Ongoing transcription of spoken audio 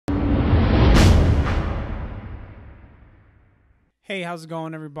Hey, how's it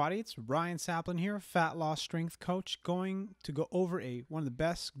going, everybody? It's Ryan Saplin here, fat loss strength coach, going to go over one of the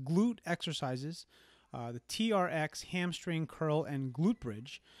best glute exercises, the TRX hamstring curl and glute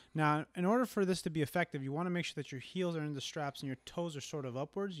bridge. Now, in order for this to be effective, you want to make sure that your heels are in the straps and your toes are sort of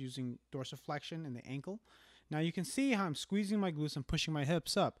upwards using dorsiflexion in the ankle. Now you can see how I'm squeezing my glutes and pushing my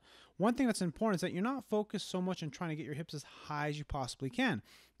hips up. One thing that's important is that you're not focused so much on trying to get your hips as high as you possibly can,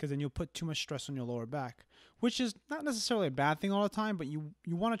 because then you'll put too much stress on your lower back, which is not necessarily a bad thing all the time, but you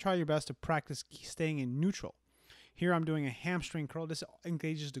want to try your best to practice staying in neutral. Here I'm doing a hamstring curl. This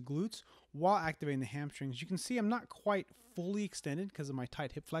engages the glutes while activating the hamstrings. You can see I'm not quite fully extended because of my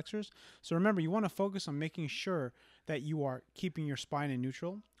tight hip flexors. So remember, you want to focus on making sure that you are keeping your spine in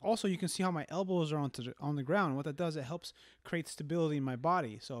neutral. Also, you can see how my elbows are on the ground. What that does, it helps create stability in my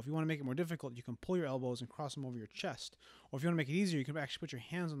body. So if you want to make it more difficult, you can pull your elbows and cross them over your chest. Or if you want to make it easier, you can actually put your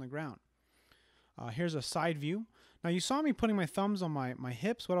hands on the ground. Here's a side view. Now you saw me putting my thumbs on my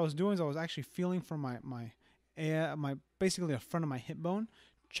hips. What I was doing is I was actually feeling for my basically the front of my hip bone,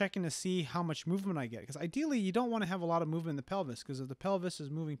 checking to see how much movement I get. Because ideally, you don't want to have a lot of movement in the pelvis, because if the pelvis is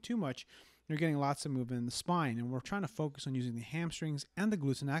moving too much, you're getting lots of movement in the spine. And we're trying to focus on using the hamstrings and the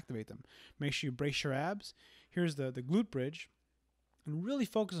glutes and activate them. Make sure you brace your abs. Here's the glute bridge, and really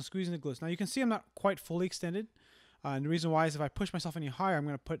focus on squeezing the glutes. Now you can see I'm not quite fully extended. And the reason why is if I push myself any higher, I'm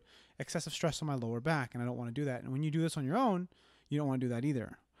going to put excessive stress on my lower back, and I don't want to do that. And when you do this on your own, you don't want to do that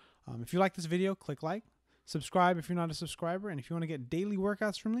either. If you like this video, click like. Subscribe if you're not a subscriber, and if you want to get daily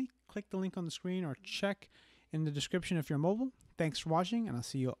workouts from me, click the link on the screen or check in the description if you're mobile. Thanks for watching, and I'll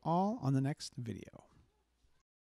see you all on the next video.